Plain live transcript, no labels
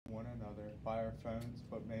by our phones,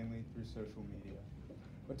 but mainly through social media.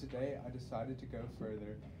 But today I decided to go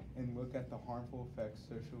further and look at the harmful effects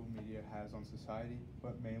social media has on society,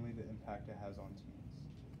 but mainly the impact it has on teens.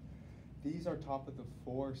 These are top of the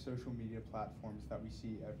 4 social media platforms that we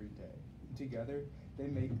see every day. Together,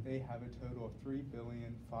 they have a total of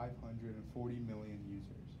 3,540,000,000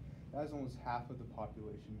 users. That is almost half of the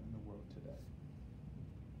population in the world today.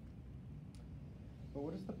 But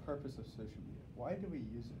what is the purpose of social media? Why do we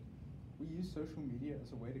use it? We use social media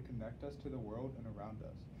as a way to connect us to the world and around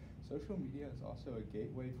us. Social media is also a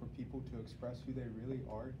gateway for people to express who they really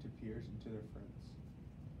are to peers and to their friends.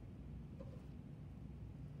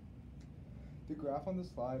 The graph on the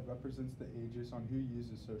slide represents the ages on who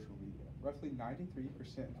uses social media. Roughly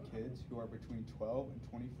 93% of kids who are between 12 and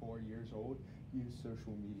 24 years old use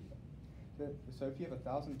social media. So if you have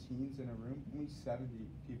 1,000 teens in a room, only 70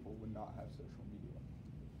 people would not have social media.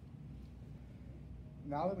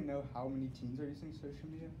 Now that we know how many teens are using social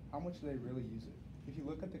media, how much do they really use it? If you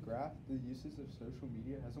look at the graph, the usage of social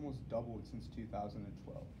media has almost doubled since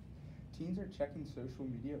 2012. Teens are checking social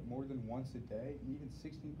media more than once a day, and even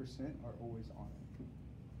 16% are always on it.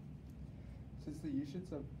 Since the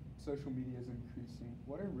usage of social media is increasing,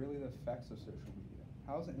 what are really the effects of social media?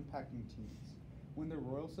 How is it impacting teens? When the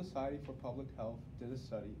Royal Society for Public Health did a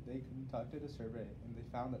study, they conducted a survey and they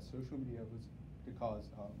found that social media was to cause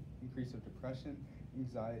increase of depression,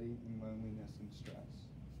 anxiety, and loneliness and stress.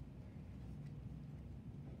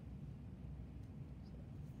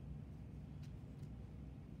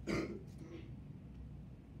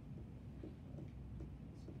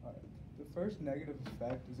 The first negative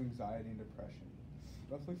effect is anxiety and depression.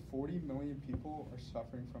 Roughly 40 million people are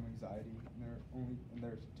suffering from anxiety, and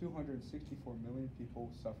there's 264 million people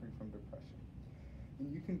suffering from depression.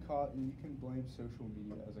 And you can blame social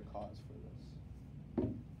media as a cause for this.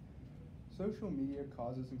 Social media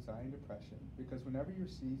causes anxiety and depression because whenever you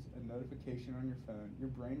receive a notification on your phone, your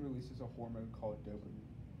brain releases a hormone called dopamine.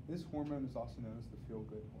 This hormone is also known as the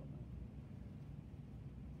feel-good hormone.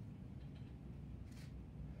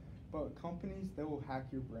 But companies, they will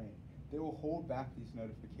hack your brain. They will hold back these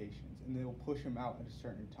notifications and they will push them out at a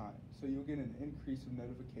certain time. So you'll get an increase of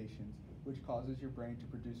notifications, which causes your brain to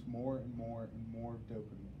produce more and more and more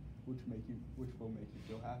dopamine, which will make you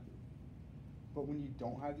feel happy. But when you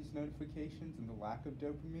don't have these notifications and the lack of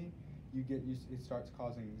dopamine, it starts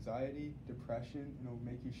causing anxiety, depression, and it will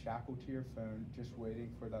make you shackled to your phone just waiting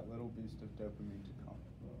for that little boost of dopamine to come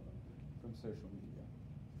from social media.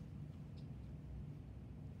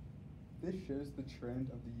 This shows the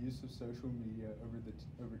trend of the use of social media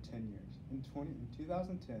over 10 years. In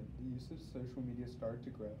 2010, the use of social media started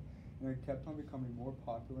to grow, and it kept on becoming more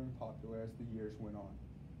popular and popular as the years went on.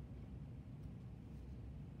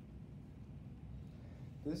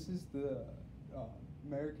 This is the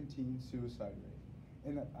American teen suicide rate.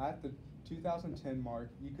 And at the 2010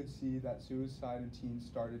 mark, you could see that suicide in teens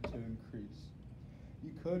started to increase.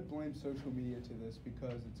 You could blame social media to this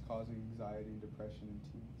because it's causing anxiety and depression in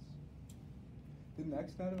teens. The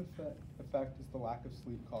next negative effect is the lack of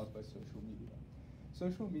sleep caused by social media.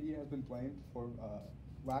 Social media has been blamed for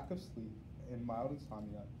lack of sleep and mild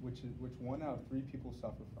insomnia, which 1 out of 3 people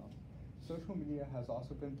suffer from. Social media has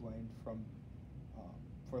also been blamed for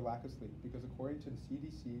lack of sleep because according to the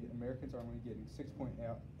CDC, Americans are only getting 6.8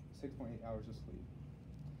 hours of sleep.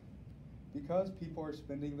 Because people are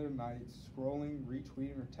spending their nights scrolling,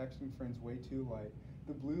 retweeting, or texting friends way too late,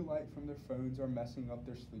 the blue light from their phones are messing up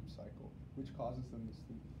their sleep cycle, which causes them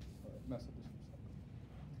to mess up their sleep cycle.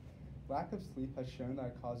 Lack of sleep has shown that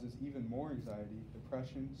it causes even more anxiety,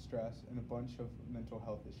 depression, stress, and a bunch of mental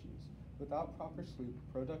health issues. Without proper sleep,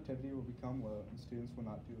 productivity will become low and students will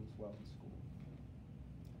not do as well in school.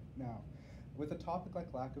 Now, with a topic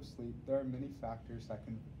like lack of sleep, there are many factors that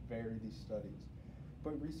can vary these studies.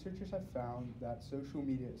 But researchers have found that social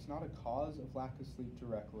media is not a cause of lack of sleep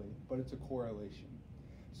directly, but it's a correlation.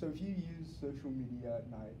 So if you use social media at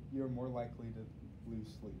night, you're more likely to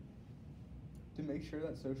lose sleep. To make sure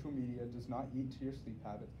that social media does not eat into your sleep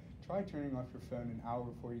habits, try turning off your phone an hour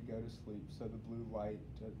before you go to sleep so the blue light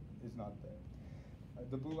is not there.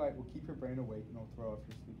 The blue light will keep your brain awake and will throw off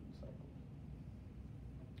your sleeping cycle.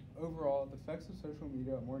 Overall, the effects of social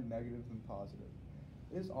media are more negative than positive.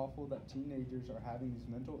 It is awful that teenagers are having these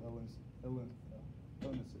mental illnesses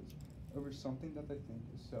over something that they think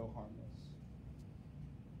is so harmless.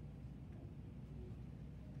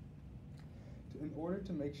 In order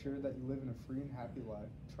to make sure that you live in a free and happy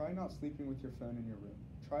life, try not sleeping with your phone in your room.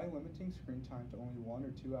 Try limiting screen time to only 1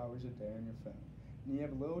 or 2 hours a day on your phone. When you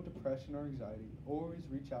have a little depression or anxiety, always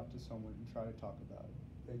reach out to someone and try to talk about it.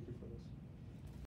 Thank you for listening.